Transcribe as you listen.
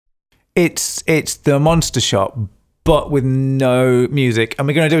it's the Monster Shop, but with no music. And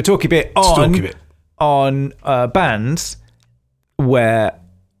we're going to do a talky bit on bands where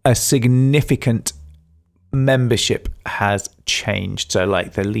a significant membership has changed. So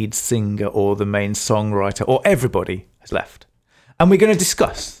like the lead singer or the main songwriter or everybody has left. And we're going to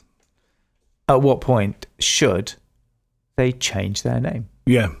discuss at what point should they change their name.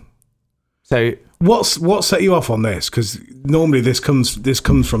 Yeah. So what set you off on this? Because normally this comes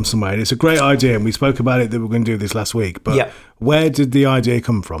from somewhere. And it's a great idea, and we spoke about it that we're going to do this last week. But where did the idea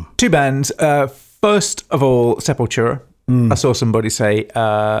come from? Two bands. First of all, Sepultura. I saw somebody say,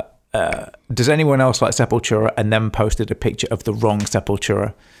 does anyone else like Sepultura? And then posted a picture of the wrong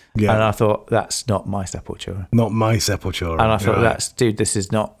Sepultura. Yeah. And I thought, that's not my Sepultura. Not my Sepultura. And I thought, this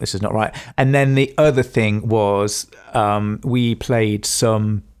is not right. And then the other thing was, we played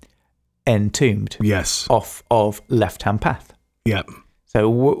some Entombed. Yes. Off of Left Hand Path. Yep. So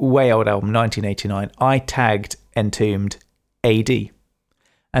way old album, 1989. I tagged Entombed AD.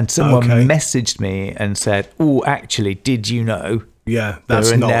 And someone messaged me and said, "Oh, actually, did you know?" Yeah,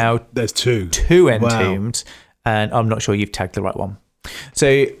 there's two Entombed, and I'm not sure you've tagged the right one. So,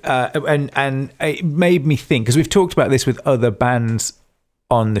 and it made me think, because we've talked about this with other bands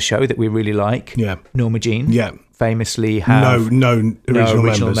on the show that we really like. Yeah, Norma Jean. Yeah, famously have no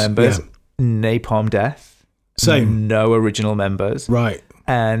original members. Yeah. Napalm Death. Same. No original members. Right.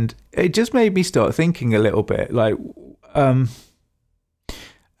 And it just made me start thinking a little bit, like,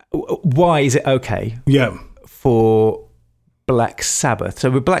 why is it okay? Yeah. For Black Sabbath.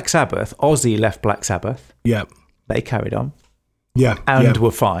 So with Black Sabbath, Ozzy left Black Sabbath. Yeah. They carried on. Yeah. And were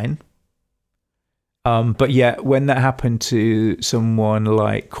fine. But yet when that happened to someone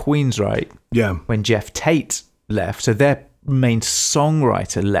like Queensryche, when Jeff Tate left, so their main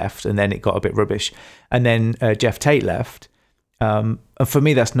songwriter left, and then it got a bit rubbish, and then Jeff Tate left. And for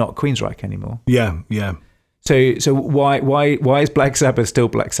me, that's not Queensryche anymore. Yeah, yeah. So why is Black Sabbath still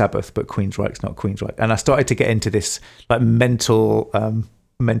Black Sabbath, but Queensryche's not Queensryche? And I started to get into this like mental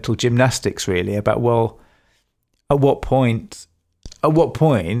gymnastics really about, well, at what point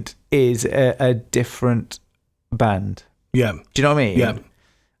is a different band? Yeah. Do you know what I mean? Yeah.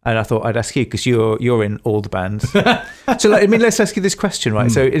 And I thought I'd ask you, because you're in all the bands. So let's ask you this question,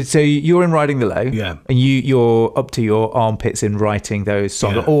 right? So you're in Riding the Low, yeah, and you're up to your armpits in writing those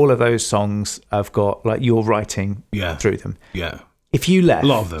songs. Yeah. All of those songs have got like you're writing through them. Yeah. If you left, a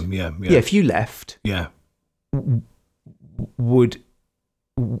lot of them, yeah. If you left,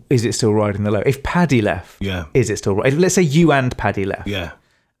 is it still Riding the Low? If Paddy left, is it still? Let's say you and Paddy left,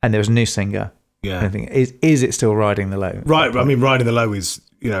 and there was a new singer. Yeah. Is it still Riding the Low? Right. I mean, Riding the Low is,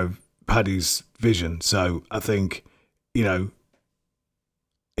 Paddy's vision. So I think,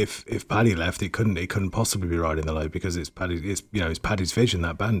 if Paddy left, it couldn't possibly be Riding the Low, because it's Paddy's vision.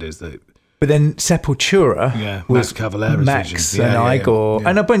 That band is that. But then Sepultura, was Max Cavalera's Max vision. and Igor,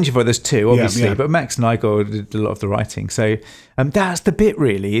 and a bunch of others too, obviously. But Max and Igor did a lot of the writing. So that's the bit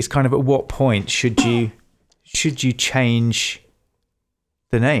really. Is kind of at what point should you change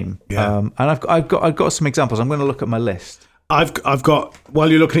the name? And I've got some examples. I'm going to look at my list. I've got,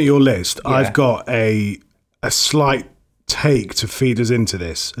 while you're looking at your list, I've got a slight take to feed us into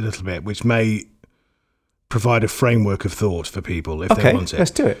this a little bit, which may provide a framework of thought for people if they want it.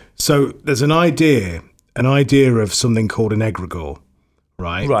 Let's do it. So there's an idea of something called an egregore,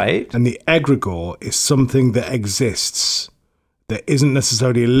 right? Right. And the egregore is something that exists that isn't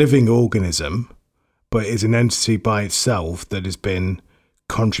necessarily a living organism, but is an entity by itself that has been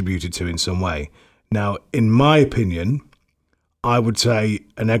contributed to in some way. Now, in my opinion, I would say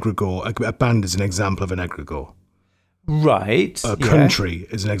an egregore, a band is an example of an egregore. Right. A country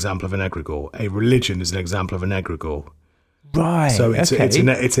is an example of an egregore. A religion is an example of an egregore. Right. So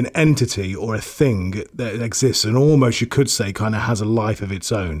it's an entity or a thing that exists, and almost you could say kind of has a life of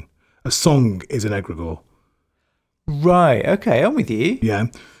its own. A song is an egregore. Right. Okay, I'm with you. Yeah.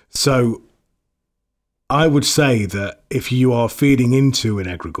 So I would say that if you are feeding into an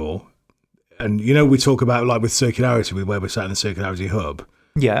egregore, and we talk about like with circularity, with where we're sat in the circularity hub.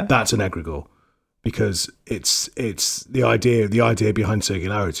 Yeah, that's an egregore, because it's the idea behind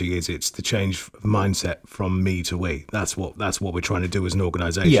circularity is it's the change of mindset from me to we. That's what we're trying to do as an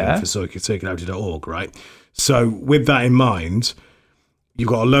organisation for circularity.org, right? So with that in mind, you've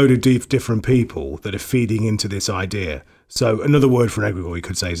got a load of different people that are feeding into this idea. So another word for an egregore you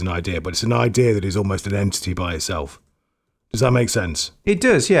could say is an idea, but it's an idea that is almost an entity by itself. Does that make sense? It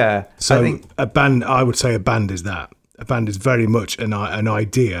does, yeah. So I would say a band is that. A band is very much an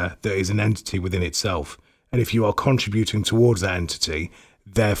idea that is an entity within itself. And if you are contributing towards that entity,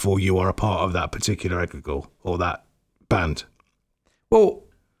 therefore you are a part of that particular egregore or that band. Well,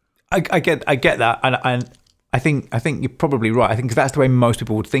 I get that, and I think you're probably right. I think that's the way most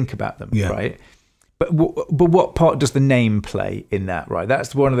people would think about them, right? But what part does the name play in that, right?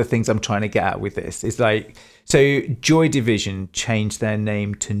 That's one of the things I'm trying to get at with this. It's like, so Joy Division changed their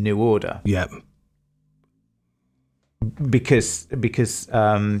name to New Order. Yeah. Because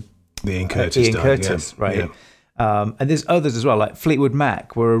the Ian Curtis, right? Yeah. And there's others as well, like Fleetwood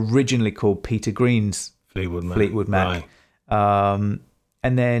Mac were originally called Peter Green's Fleetwood Mac. Right.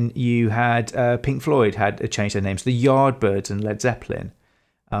 And then you had Pink Floyd had changed their names, the Yardbirds and Led Zeppelin.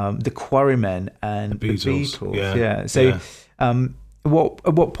 The Quarrymen and the Beatles. Yeah. So, at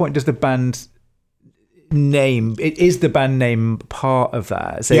what point does the band name? Is the band name part of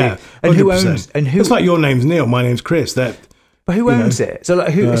that? So, yeah, 100%. And who owns? And who? It's like your name's Neil, my name's Chris. But who owns it? So,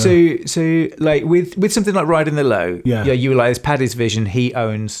 like, who? So, like with something like Riding the Low. Yeah. You were like, it's Paddy's vision. He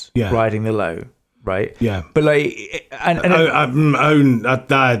owns Riding the Low. Right. Yeah. But like, that's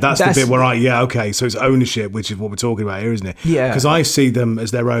the bit where okay. So it's ownership, which is what we're talking about here, isn't it? Yeah. Because I see them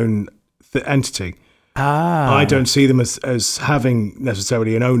as their own entity. I don't see them as having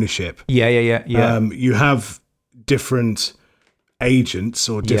necessarily an ownership. Yeah. You have different agents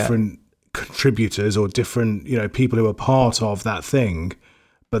or different contributors or different, people who are part of that thing.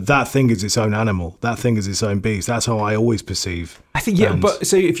 But that thing is its own animal. That thing is its own beast. That's how I always perceive. I think bands. But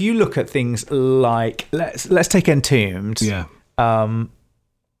so if you look at things like let's take Entombed. Yeah.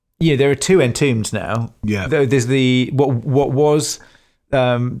 There are two Entombeds now. Yeah. There's the what was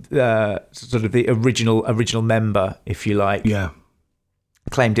sort of the original member, if you like. Yeah.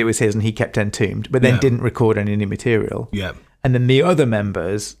 Claimed it was his and he kept Entombed, but then didn't record any new material. Yeah. And then the other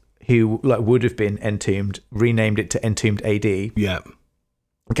members who would have been Entombed renamed it to Entombed AD. Yeah.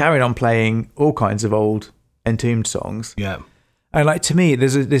 Carried on playing all kinds of old Entombed songs. Yeah. And to me,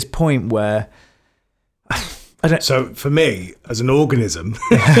 there's this point where I don't. So for me, as an organism,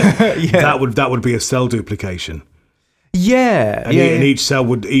 that would be a cell duplication. Yeah. And each cell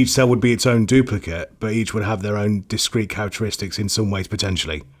would be its own duplicate, but each would have their own discrete characteristics in some ways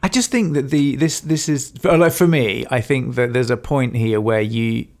potentially. I just think that this is for me. I think that there's a point here where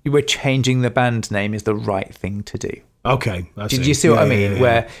you were changing the band name is the right thing to do. Okay, did you see what I mean?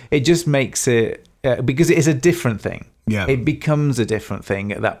 Where it just makes it because it is a different thing. Yeah, it becomes a different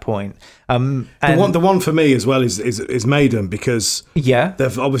thing at that point. And the one for me as well is Maiden, because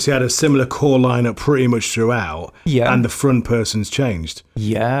they've obviously had a similar core lineup pretty much throughout. Yeah, and the front person's changed.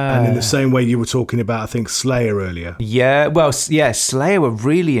 Yeah, and in the same way you were talking about, I think Slayer earlier. Yeah, well, Slayer were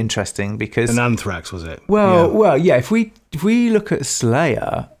really interesting because and Anthrax was it? Well, If we look at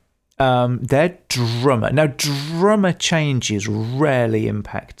Slayer. Their drummer changes rarely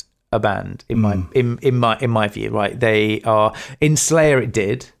impact a band in my view, right? They are in Slayer. It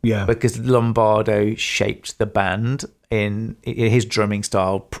did, because Lombardo shaped the band in his drumming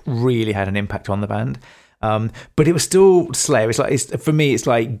style. Really had an impact on the band, but it was still Slayer. For me, it's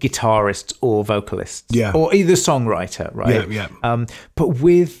like guitarist or vocalist, or either songwriter, right? But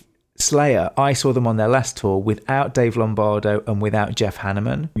with Slayer, I saw them on their last tour without Dave Lombardo and without Jeff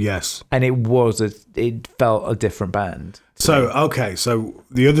Hanneman. Yes. And it felt a different band. So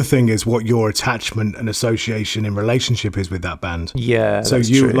the other thing is what your attachment and association in relationship is with that band. Yeah. So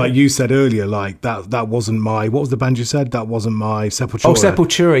true. Like you said earlier, like that wasn't my, what was the band you said? That wasn't my Sepultura. Oh,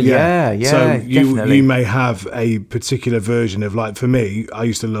 Sepultura. Yeah. So you may have a particular version of, like, for me, I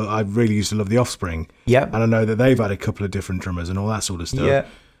really used to love The Offspring. Yeah. And I know that they've had a couple of different drummers and all that sort of stuff. Yeah.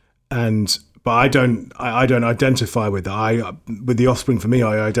 But I don't identify with that. With The Offspring, for me,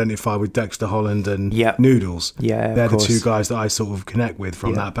 I identify with Dexter Holland and Noodles. Yeah, they're the two guys that I sort of connect with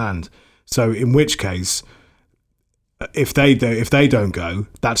from that band. So in which case, if they don't go,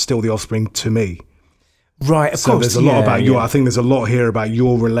 that's still The Offspring to me. Right. Of course. There's a lot about I think there's a lot here about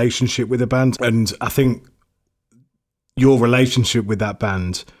your relationship with the band, and I think your relationship with that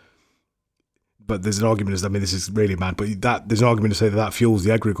band. But there's an argument, this is really mad, but there's an argument to say that fuels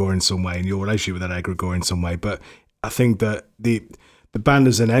the egregore in some way, and your relationship with that egregore in some way. But I think that the band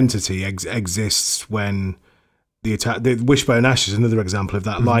as an entity exists when the Wishbone Ash is another example of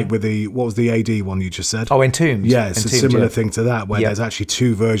that. Mm-hmm. Like with what was the AD one you just said? Oh, Entombed. Yeah, it's a similar thing to that, where there's actually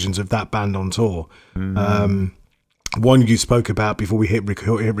two versions of that band on tour. Mm-hmm. One you spoke about before we hit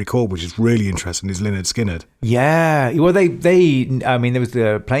record, which is really interesting, is Lynyrd Skynyrd. Yeah, well, there was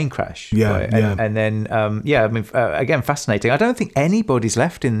the plane crash. Yeah, right? And then, again, fascinating. I don't think anybody's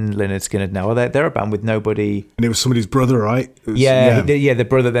left in Lynyrd Skynyrd now. They're a band with nobody. And it was somebody's brother, right? The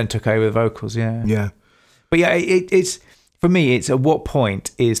brother then took over the vocals. Yeah. Yeah. But it's for me, it's at what point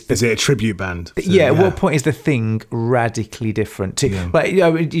is it a tribute band? At what point is the thing radically different? Like,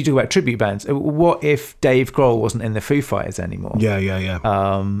 you talk about tribute bands. What if Dave Grohl wasn't in the Foo Fighters anymore? Yeah.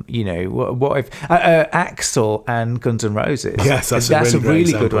 What if Axl and Guns N' Roses? Yes, that's a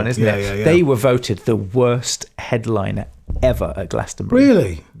really good one, isn't it? Yeah. They were voted the worst headliner ever at Glastonbury.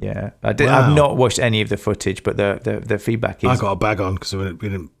 Really? Yeah. I've not watched any of the footage, but the feedback is... I got a bag on because we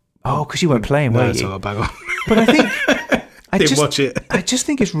didn't... Oh, because you weren't playing, were you? So I got a bag on. But I think... watch it. I just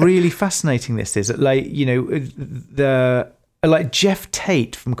think it's really fascinating. This is like, like Jeff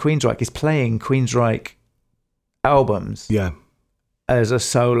Tate from Queensryche is playing Queensryche albums as a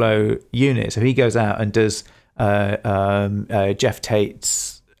solo unit. So he goes out and does Jeff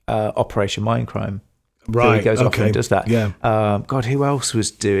Tate's Operation Mindcrime. Right. So he goes off and does that. Yeah. God, who else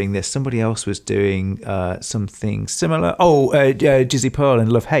was doing this? Somebody else was doing something similar. Jizzy Pearl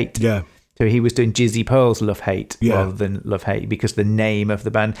and Love Hate. Yeah. So he was doing Jizzy Pearl's Love Hate rather than Love Hate because the name of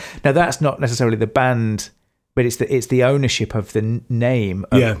the band. Now that's not necessarily the band, but it's the ownership of the name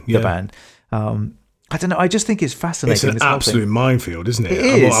of the band. I don't know. I just think it's fascinating. It's an absolute minefield, isn't it?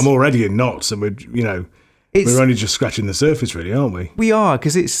 It is. I'm already in knots, and we're only just scratching the surface, really, aren't we? We are,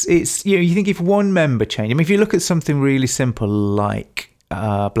 because it's you think if one member changed. I mean, if you look at something really simple like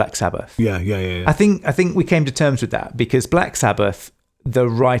Black Sabbath. Yeah. I think we came to terms with that because Black Sabbath, the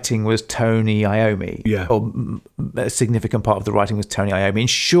writing was Tony Iommi. Yeah. Or a significant part of the writing was Tony Iommi. And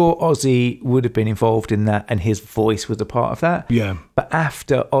sure, Ozzy would have been involved in that and his voice was a part of that. Yeah. But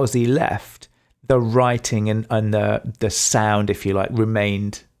after Ozzy left, the writing and the sound, if you like,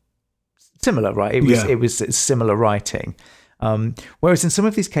 remained similar, right? It was similar writing. Whereas in some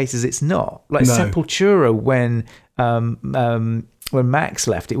of these cases, it's not. Like Sepultura, when Max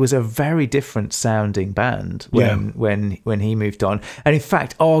left, it was a very different sounding band when he moved on. And in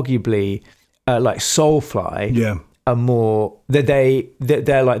fact, arguably, like Soulfly, are more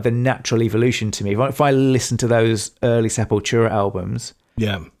they're like the natural evolution to me. If I listen to those early Sepultura albums,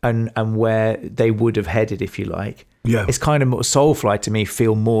 and where they would have headed, if you like, it's kind of more Soulfly to me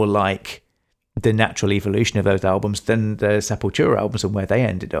feel more like the natural evolution of those albums than the Sepultura albums and where they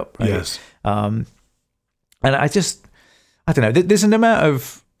ended up. Right? Yes. And I don't know. There's an amount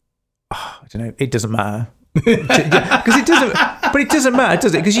of, I don't know. It doesn't matter because it doesn't. But it doesn't matter,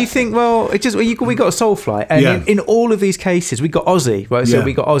 does it? Because you think, well, we got Soulfly, and in all of these cases, we got Ozzy, right? So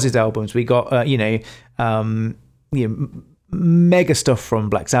we got Ozzy's albums. We got mega stuff from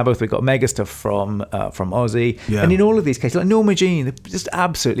Black Sabbath. We got mega stuff from Ozzy, and in all of these cases, like Norma Jean, they're just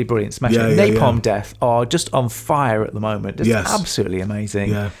absolutely brilliant, smashing. Napalm Death are just on fire at the moment, just absolutely amazing.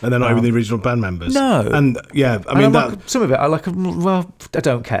 Yeah, and they're not even the original band members. No, and I mean that some of it I like. Well, I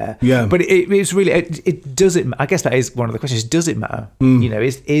don't care. Yeah, but it's really it does it. I guess that is one of the questions. Does it matter?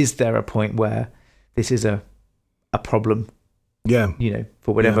 Is there a point where this is a problem? Yeah,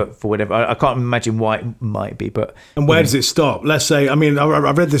 for whatever. I can't imagine why it might be, but and where does it stop? Let's say, I mean,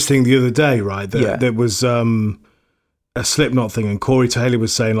 I read this thing the other day, right? There was a Slipknot thing, and Corey Taylor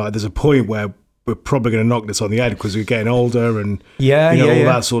was saying like, there's a point where we're probably going to knock this on the head because we're getting older and all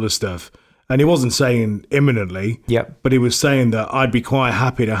that sort of stuff. And he wasn't saying imminently, but he was saying that I'd be quite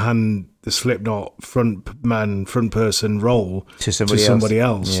happy to hand the Slipknot front person role to somebody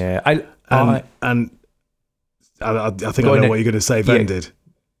else. Yeah, I think I know what you're going to say. Vended.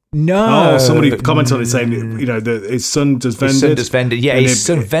 No. Oh, somebody commented on it saying, that his son does Vended. Yeah, his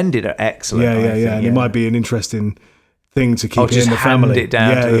son Vended are excellent. Yeah. And it might be an interesting thing to keep in the family. Hand it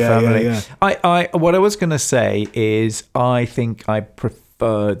down to the family. Yeah. What I was going to say is I think I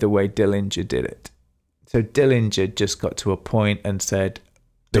prefer the way Dillinger did it. So Dillinger just got to a point and said,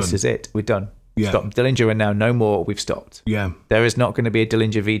 this is it. We're done. Stop. Dillinger and now no more. We've stopped. Yeah. There is not going to be a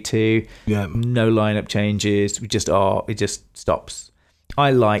Dillinger V2. Yeah. No lineup changes. We just are. It just stops. I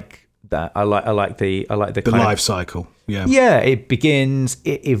like that. I like the kind life cycle. Yeah. Yeah. It begins.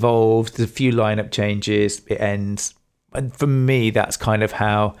 It evolves. There's a few lineup changes. It ends. And for me, that's kind of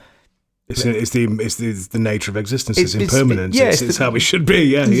how. It's the nature of existence. It's impermanence. It's how it should be.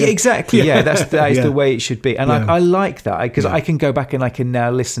 Yeah. Exactly. Yeah. That is the way it should be. And I like that because I can go back and I can now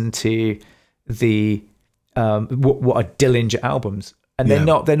listen to the what are Dillinger albums, and they're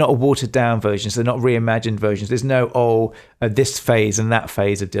not watered down versions, they're not reimagined versions. There's no this phase and that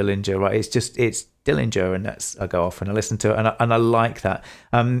phase of Dillinger, right? It's Dillinger, and I go off and I listen to it, and I like that.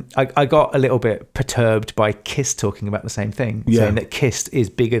 I got a little bit perturbed by Kiss talking about the same thing, saying that Kiss is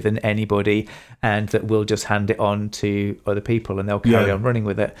bigger than anybody and that we'll just hand it on to other people and they'll carry on running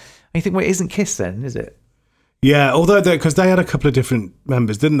with it. And you think, well, it isn't Kiss then, is it? Yeah, although because they had a couple of different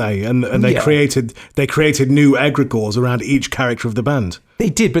members, didn't they? And they created new egregores around each character of the band. They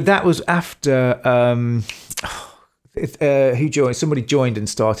did, but that was after who joined? Somebody joined and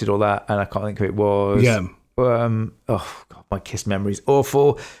started all that, and I can't think who it was. Yeah. Oh God, my Kiss memory's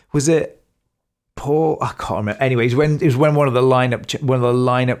awful. Was it Paul? I can't remember. Anyway, it was when one of the lineup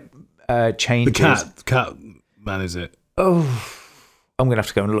changes. The cat man, is it? Oh, I'm gonna have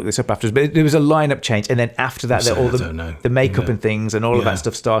to go and look this up afterwards. But there was a lineup change, and then after that, all the makeup and things and all of that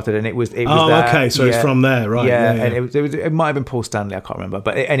stuff started, and it was. Okay, so it's from there, right? Yeah, and it might have been Paul Stanley. I can't remember,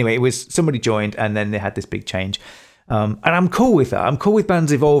 but anyway, it was somebody joined, and then they had this big change. And I'm cool with that. I'm cool with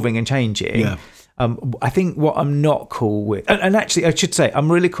bands evolving and changing. Yeah. I think what I'm not cool with, and actually I should say,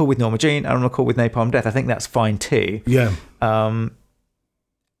 I'm really cool with Norma Jean, and I'm cool with Napalm Death. I think that's fine too. Yeah.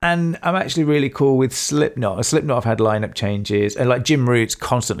 And I'm actually really cool with Slipknot. Slipknot have had lineup changes, and like Jim Root's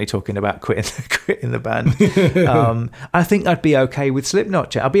constantly talking about quitting the band. I think I'd be okay with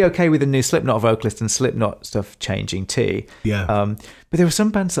Slipknot. I'd be okay with a new Slipknot vocalist and Slipknot stuff changing too. Yeah. But there are some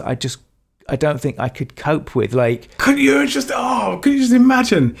bands that I don't think I could cope with. Like, could you just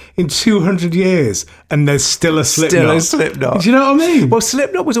imagine in 200 years and there's still a Slipknot? Do you know what I mean? Well,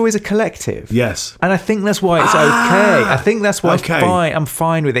 Slipknot was always a collective. Yes. And I think that's why it's okay. I think that's why I'm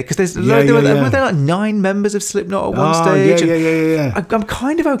fine with it. Because there were like 9 members of Slipknot at one stage. Yeah. I'm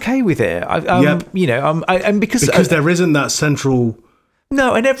kind of okay with it. You know, because there isn't that central.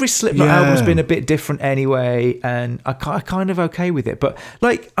 No, and every Slipknot album's been a bit different anyway, and I kind of okay with it. But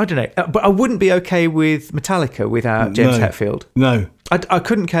like, I don't know, but I wouldn't be okay with Metallica without James Hetfield. No, I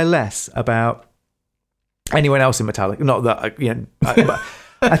couldn't care less about anyone else in Metallica. Not that but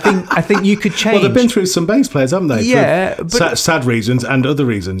I think you could change. Well, they've been through some bass players, haven't they? Yeah, but sad reasons and other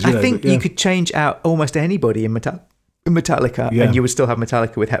reasons. I think you could change out almost anybody in Metallica, and you would still have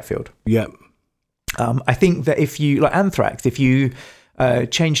Metallica with Hetfield. Yeah. I think that if you like Anthrax, if you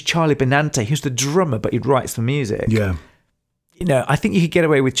changed Charlie Benante, who's the drummer, but he writes the music. Yeah. You know, I think you could get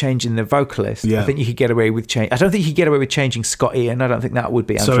away with changing the vocalist. Yeah. I think you could get away with I don't think you could get away with changing Scott Ian. I don't think that would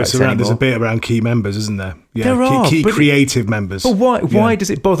be Anthrax anymore. There's a bit around key members, isn't there? Yeah. There are. Key creative members. But why does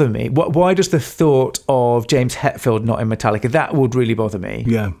it bother me? Why does the thought of James Hetfield not in Metallica, that would really bother me.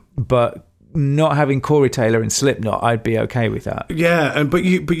 Yeah. But not having Corey Taylor in Slipknot, I'd be okay with that. Yeah, but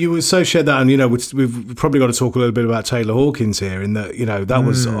you associate that, and you know, we've probably got to talk a little bit about Taylor Hawkins here, in that, you know, that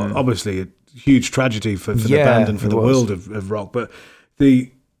was obviously a huge tragedy for the band and for the world of rock, but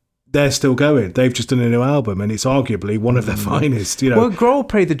they're still going. They've just done a new album, and it's arguably one of their finest. You know, well, Grohl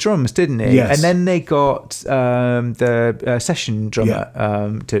played the drums, didn't he? Yes. And then they got the session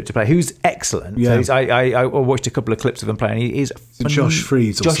drummer to play, who's excellent. Yeah. So I watched a couple of clips of them playing. He is Josh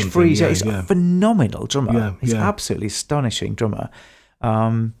Freese. Josh Freese, he's a phenomenal drummer. Yeah, he's absolutely astonishing drummer.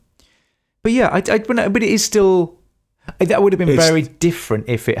 But yeah, but it is still. That would have been very different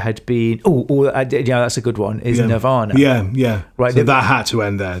if it had been. That's a good one. Is Nirvana? Yeah. Right. So that had to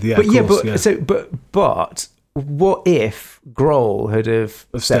end there. Yeah. But what if Grohl had have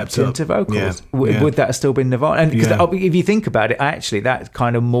stepped into vocals? Would that have still been Nirvana? And because if you think about it, actually, that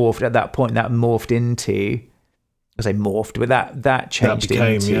kind of morphed at that point. That morphed into. I say morphed, but that changed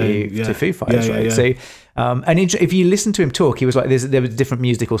into Foo Fighters, right? Yeah. So, and if you listen to him talk, he was like, there was a different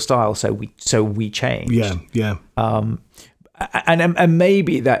musical style, so we changed. Yeah. And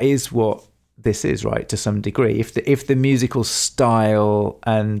maybe that is what this is, right? To some degree, if the musical style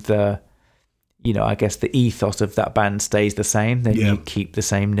and the, you know, I guess the ethos of that band stays the same, then you keep the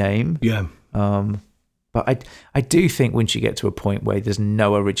same name. Yeah. But I do think once you get to a point where there's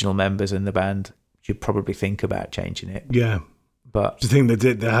no original members in the band, you'd probably think about changing it. Yeah. But do you think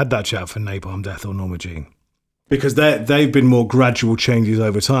they had that chat for Napalm Death or Norma Jean? Because they've been more gradual changes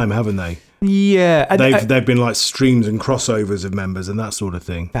over time, haven't they? Yeah. And they've been like streams and crossovers of members and that sort of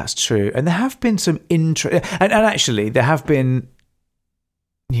thing. That's true. And there have been some and actually there have been,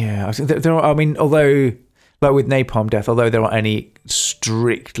 there are, I mean, although, like with Napalm Death, although there aren't any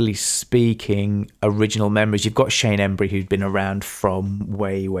strictly speaking original members, you've got Shane Embry, who'd been around from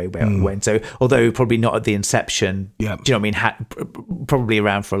way when. So although probably not at the inception, do you know what I mean? Probably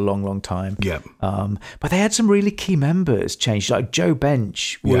around for a long time. Yeah. But they had some really key members change. Like Joe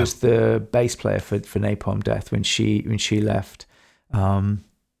Bench was the bass player for Napalm Death when she left. So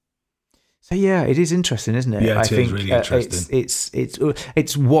yeah, it is interesting, isn't it? Yeah, I think really interesting.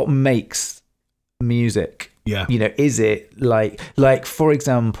 It's what makes music. Yeah. You know, is it like for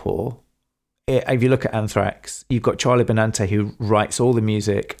example, if you look at Anthrax, you've got Charlie Benante who writes all the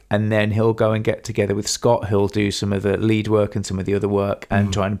music, and then he'll go and get together with Scott, who'll do some of the lead work and some of the other work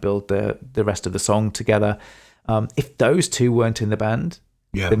and try and build the rest of the song together. If those two weren't in the band,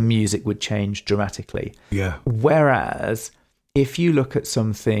 the music would change dramatically. Yeah. Whereas if you look at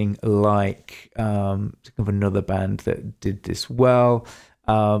something like think of another band that did this well,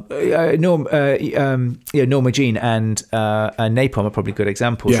 Norma Jean and Napalm are probably good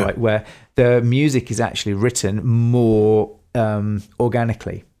examples, right? Where the music is actually written more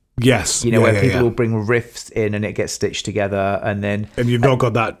organically. Yes. Where people will bring riffs in and it gets stitched together, and you've not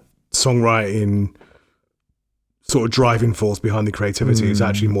got that songwriting sort of driving force behind the creativity. It's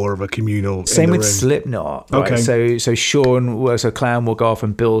actually more of a communal. Same with Slipknot. Right? Okay. So Clown will go off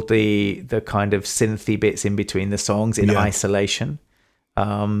and build the kind of synthy bits in between the songs in isolation.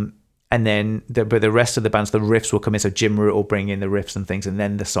 And then but the rest of the bands, the riffs will come in. So Jim Root will bring in the riffs and things, and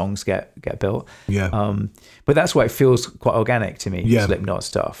then the songs get built. Yeah. But that's why it feels quite organic to me. Slipknot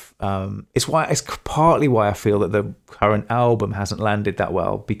stuff. It's partly why I feel that the current album hasn't landed that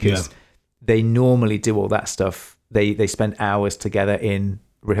well, because they normally do all that stuff. They spend hours together in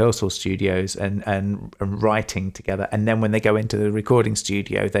rehearsal studios and writing together, and then when they go into the recording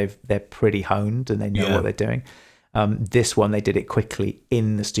studio, they're pretty honed and they know what they're doing. This one, they did it quickly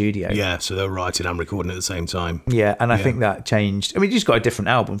in the studio. Yeah, so they're writing and recording at the same time. Yeah, and I think that changed. I mean, you just got a different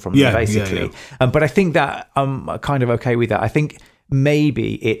album from them, basically. But I think that I'm kind of okay with that. I think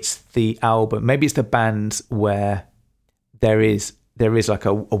maybe it's the album, maybe it's the bands where there is like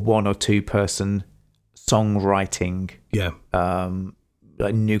a one or two person songwriting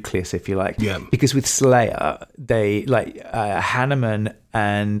like nucleus, if you like. Yeah. Because with Slayer, they Hanneman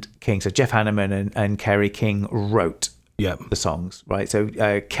and King, so Jeff Hanneman and Kerry King wrote the songs, right? So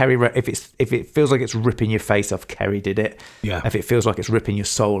Kerry, if it feels like it's ripping your face off, Kerry did it. Yeah. If it feels like it's ripping your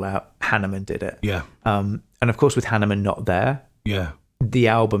soul out, Hanneman did it. Yeah. And of course, with Hanneman not there, the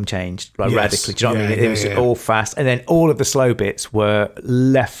album changed radically. Do you know what I mean? It was all fast, and then all of the slow bits were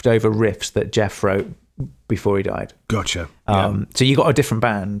leftover riffs that Jeff wrote before he died. Gotcha. So you got a different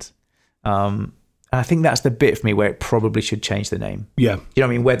band. And I think that's the bit for me where it probably should change the name. Yeah. You know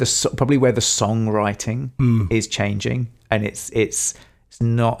what I mean? Where the songwriting is changing, and it's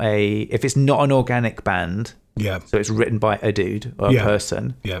not if it's not an organic band. Yeah. So it's written by a dude or a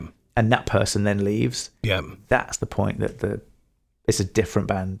person. Yeah. And that person then leaves. Yeah. That's the point that it's a different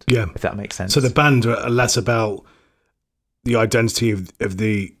band. Yeah. If that makes sense. So the band are less about the identity of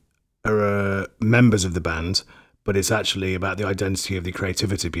the members of the band, but it's actually about the identity of the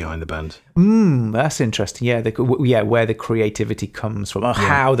creativity behind the band. That's interesting. Yeah, where the creativity comes from, or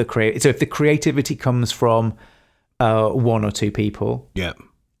how the So if the creativity comes from one or two people,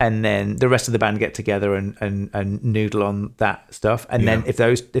 and then the rest of the band get together and noodle on that stuff, and then if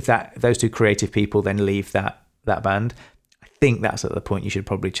those two creative people then leave that band, I think that's at the point you should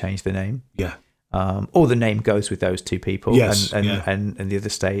probably change the name. Yeah. Or the name goes with those two people, yes, and the other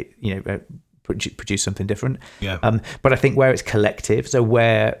state, produce something different. Yeah. But I think where it's collective, so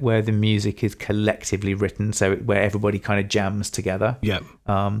where the music is collectively written, so where everybody kind of jams together. Yeah.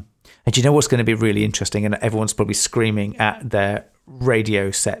 And do you know what's going to be really interesting, and everyone's probably screaming at their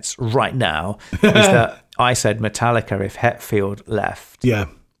radio sets right now, is that I said Metallica, if Hetfield left,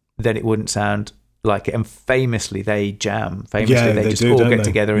 then it wouldn't sound like it. And famously they jam. They just all get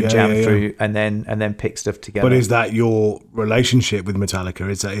together and jam through and then pick stuff together. But is that your relationship with Metallica?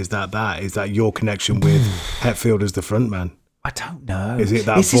 Is that your connection with Hetfield as the frontman? I don't know. Is it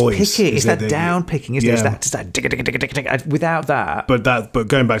that it's voice? Picking. It's that down picking, isn't it? It's that digga. Without that. But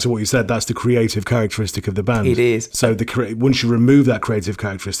going back to what you said, that's the creative characteristic of the band. It is. So once you remove that creative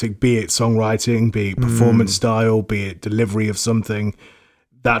characteristic, be it songwriting, be it performance style, be it delivery of something,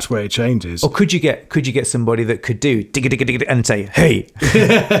 that's where it changes. Or could you get somebody that could do digga and say hey,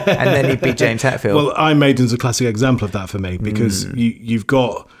 and then he'd be James Hetfield? Well, Iron Maiden's a classic example of that for me, because you've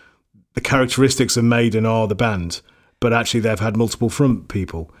got the characteristics of Maiden are the band, but actually they've had multiple front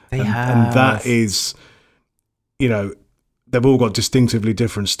people. They have. And that is, they've all got distinctively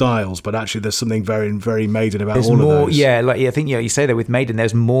different styles, but actually there's something very, very Maiden about all of those. Yeah, I think you say that with Maiden,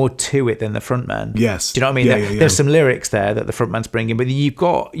 there's more to it than the frontman. Yes. Do you know what I mean? There's some lyrics there that the frontman's bringing, but you've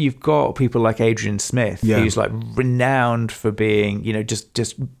got people like Adrian Smith, who's like renowned for being,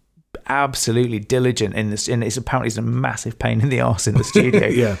 just absolutely diligent in this, and it's apparently he's a massive pain in the arse in the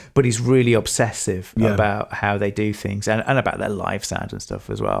studio. But he's really obsessive about how they do things and about their live sound and stuff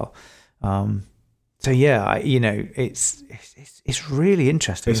as well. So it's really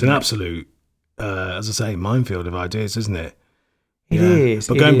interesting. It's an absolute, as I say, minefield of ideas, isn't it? It is.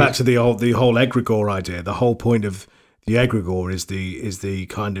 But going back to the whole egregore idea, the whole point of the egregore is the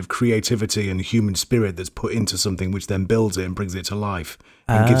kind of creativity and human spirit that's put into something, which then builds it and brings it to life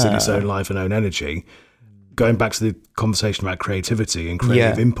and gives it its own life and own energy. Going back to the conversation about creativity and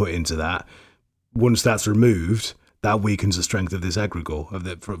creative input into that, once that's removed, that weakens the strength of this egregore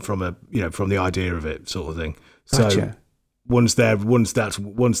from the idea of it, sort of thing. Gotcha. So once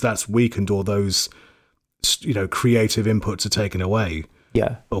that's weakened, or those creative inputs are taken away,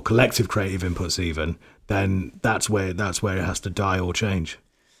 or collective creative inputs even, then that's where it has to die or change.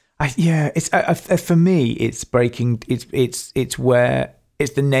 It's for me, it's breaking. It's where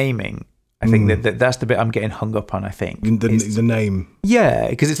it's the naming. I think that's the bit I'm getting hung up on. I think the name. Yeah,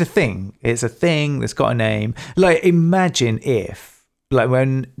 because it's a thing. It's a thing that's got a name. Like, imagine if, like,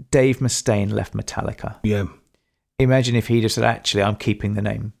 when Dave Mustaine left Metallica. Yeah. Imagine if he just said, "Actually, I'm keeping the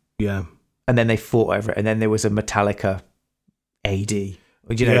name." Yeah. And then they fought over it, and then there was a Metallica AD.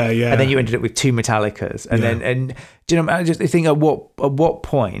 Yeah. And then you ended up with two Metallicas, and then do you know? I just think at what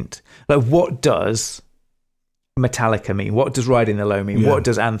point, like, what does Metallica mean? What does Riding the Low mean? What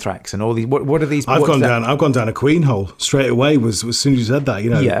does Anthrax and all these? What are these? I've gone down a Queen hole straight away. Was as soon as you said that,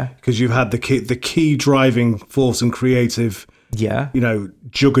 because you've had the key driving force and creative,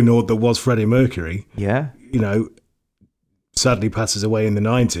 juggernaut that was Freddie Mercury. Yeah, sadly passes away in the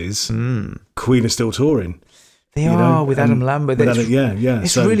 90s. Queen are still touring. They are with Adam Lambert.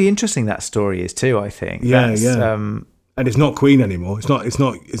 It's so, really interesting, that story is too, I think. And it's not Queen anymore. It's not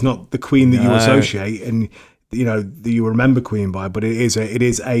the Queen that you associate and that you remember Queen by, but it is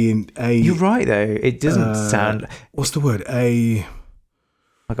a You're right though. It doesn't sound, what's the word?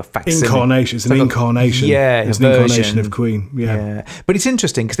 Like a facsimile. Incarnation. It's an incarnation. It's an incarnation of Queen. Yeah. But it's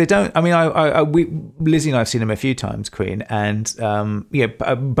interesting because they don't. I mean, Lizzie and I've seen them a few times, Queen, and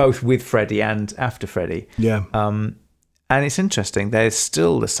both with Freddie and after Freddie. Yeah. And it's interesting. They're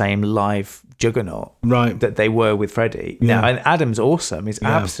still the same live juggernaut, right? That they were with Freddie. Yeah. Now, and Adam's awesome. He's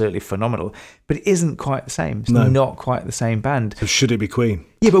absolutely phenomenal, but it isn't quite the same. It's not quite the same band. So should it be Queen?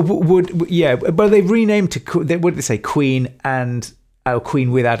 Yeah, but but they've renamed to. What did they say? Queen and.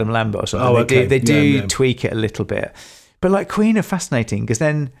 Queen with Adam Lambert or something. Oh, okay. They do tweak it a little bit. But like Queen are fascinating because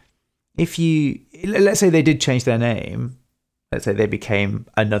then let's say they did change their name, let's say they became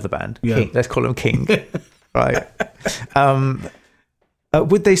another band, King, let's call them King, right?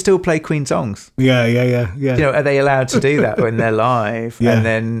 Would they still play Queen songs? Yeah. Are they allowed to do that when they're live? Yeah. And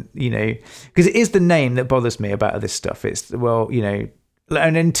then, because it is the name that bothers me about this stuff. It's, and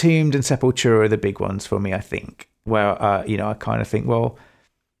Entombed and Sepultura are the big ones for me, I think. Where I kind of think, well,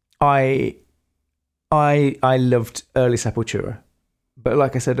 I loved early Sepultura, but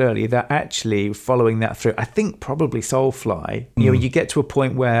like I said earlier, they're actually following that through. I think probably Soulfly. You get to a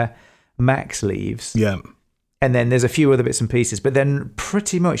point where Max leaves, and then there's a few other bits and pieces, but then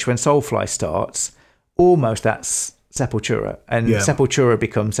pretty much when Soulfly starts, almost that's Sepultura, and Sepultura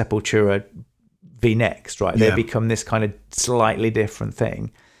becomes Sepultura V Next, right? They become this kind of slightly different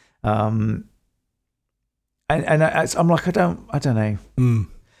thing. And I'm like, I don't know.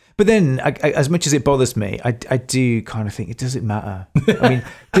 But then, as much as it bothers me, I do kind of think, it doesn't matter. I mean,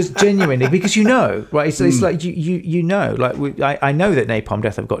 just genuinely, because right? It's like you know, like I know that Napalm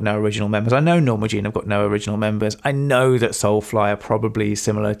Death have got no original members. I know Norma Jean have got no original members. I know that Soulfly are probably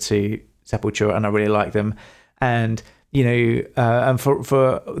similar to Sepultura, and I really like them. And and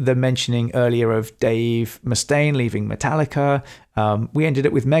for the mentioning earlier of Dave Mustaine leaving Metallica, we ended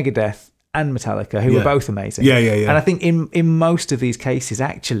up with Megadeth and Metallica, who were both amazing. Yeah. And I think in most of these cases,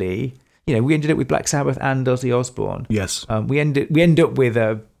 actually, we ended up with Black Sabbath and Ozzy Osbourne. Yes. We end up with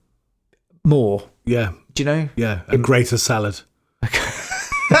more. Yeah. Do you know? Yeah. A greater salad.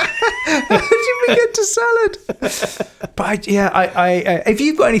 How did we get to salad? But I if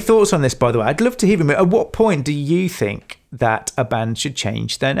you've got any thoughts on this, by the way, I'd love to hear them. At what point do you think that a band should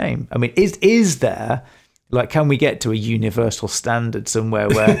change their name? I mean, is there... Like, can we get to a universal standard somewhere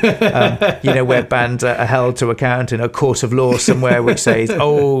where, where bands are held to account in a court of law somewhere which says,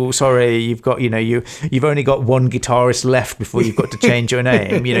 oh, sorry, you've got, you've only got one guitarist left before you've got to change your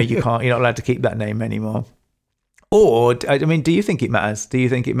name. You're not allowed to keep that name anymore. Or, I mean, do you think it matters? Do you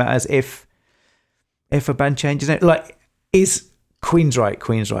think it matters if a band changes it? Like, is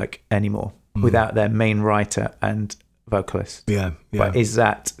Queensryche anymore without their main writer and vocalist? Yeah. But is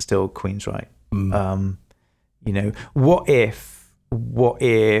that still Queensryche? What if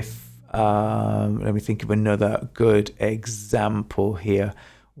let me think of another good example here.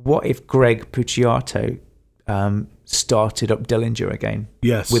 What if Greg Puciato started up Dillinger again?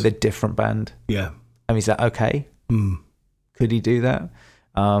 Yes. With a different band? Yeah. I mean, is that okay? Could he do that?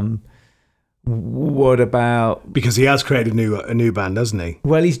 What about... Because he has created a new band, hasn't he?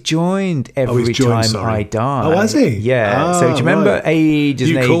 Well, he's joined Every Time I Die. Oh, has he? Yeah. So do you remember ages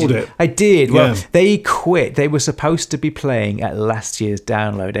and ages? You called it. I did. Well, they quit. They were supposed to be playing at last year's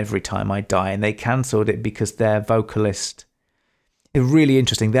Download Every Time I Die, and they cancelled it because their vocalist... It's really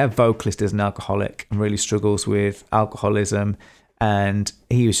interesting. Their vocalist is an alcoholic and really struggles with alcoholism, and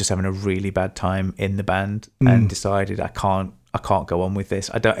he was just having a really bad time in the band and decided, I can't go on with this.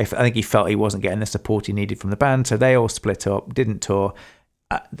 I think he felt he wasn't getting the support he needed from the band, so they all split up, didn't tour.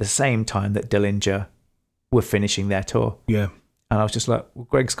 at the same time that Dillinger were finishing their tour. Yeah. And I was just like, well,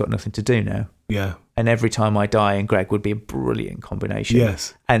 Greg's got nothing to do now. Yeah. And Every Time I Die and Greg would be a brilliant combination.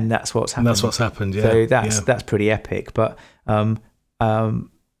 Yes. And that's what's happened. And that's what's happened, yeah. So that's pretty epic. But,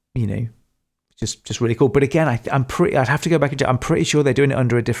 you know, just really cool. But again, I'd have to go back and check. I'm pretty sure they're doing it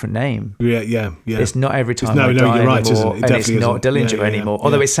under a different name. Yeah. It's not Every Time I Die you're anymore, right, isn't it? and it's not Dillinger anymore.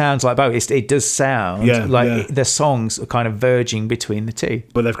 Although it sounds like both. It does sound like the songs are kind of verging between the two.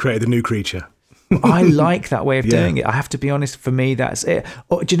 But they've created a new creature. I like that way of doing it. I have to be honest. For me, that's it.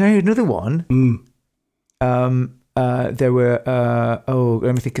 Oh, do you know another one? There were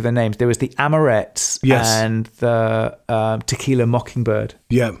let me think of the names. There was the Amorettes and the Tequila Mockingbird.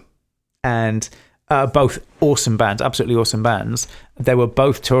 Yeah. And both awesome bands, absolutely awesome bands. They were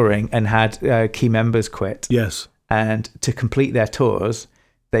both touring and had key members quit. Yes. And to complete their tours,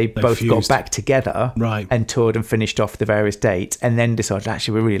 they both fused. Got back together and toured and finished off the various dates, and then decided,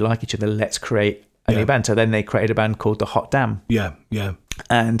 actually, we really like each other. Let's create a new band. So then they created a band called The Hot Damn. Yeah.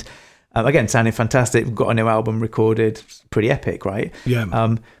 And again, sounding fantastic. We've got a new album recorded. Pretty epic, right?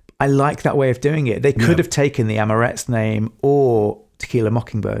 Yeah. I like that way of doing it. They could have taken the Amorettes name or Tequila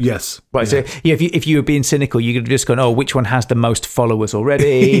Mockingbird. Yes. Right. So if you were being cynical, you could have just gone, oh, which one has the most followers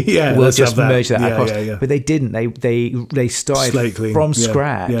already? We'll just merge that across. Yeah. But they didn't. They started from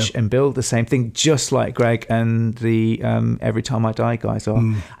scratch and built the same thing, just like Greg and the Every Time I Die guys are.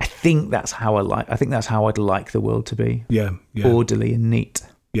 I think that's how I'd like the world to be. Yeah. Orderly and neat.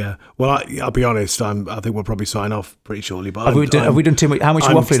 Yeah. Well, I'll be honest. I think we'll probably sign off pretty shortly. But have we done too much? How much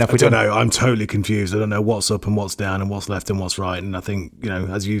waffling have we done? I don't know. I'm totally confused. I don't know what's up and what's down and what's left and what's right. And I think, you know,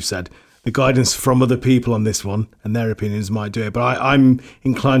 as you've said, the guidance from other people on this one and their opinions might do it. But I'm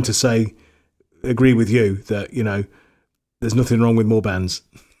inclined to agree with you that, you know, there's nothing wrong with more bands.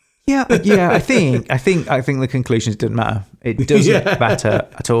 Yeah. I think the conclusions didn't matter. It doesn't matter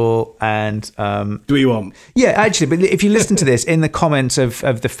at all. And do what you want. Yeah, actually. But if you listen to this in the comments of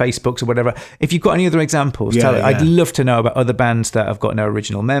the Facebooks or whatever, if you've got any other examples, tell it. I'd love to know about other bands that have got no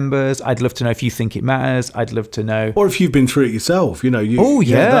original members. I'd love to know if you think it matters. I'd love to know, or if you've been through it yourself. You know,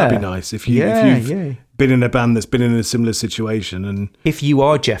 that'd be nice. If you've been in a band that's been in a similar situation, and if you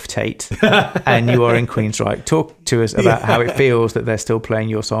are Jeff Tate and you are in Queensryche, talk to us about how it feels that they're still playing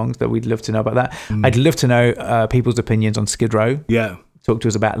your songs. That we'd love to know about that. I'd love to know people's opinions on Skid Row. Yeah, talk to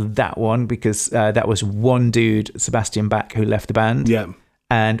us about that one, because that was one dude, Sebastian Bach, who left the band. Yeah.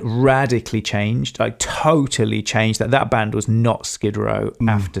 And radically changed, like totally changed. That band was not Skid Row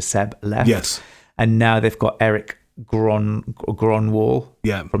after Seb left. Yes. And now they've got Eric Gronwall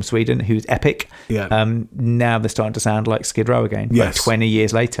from Sweden, who's epic. Yeah. Now they're starting to sound like Skid Row again. Yes. Like 20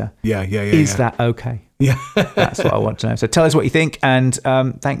 years later. Yeah. Is that okay? Yeah. That's what I want to know. So tell us what you think, and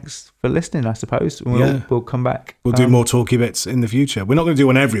thanks for listening, I suppose. We'll come back. We'll do more talky bits in the future. We're not going to do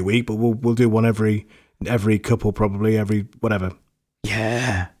one every week, but we'll do one every couple, probably, every whatever.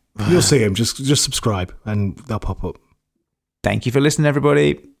 Yeah. You'll see them. Just subscribe and they'll pop up. Thank you for listening,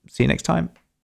 everybody. See you next time.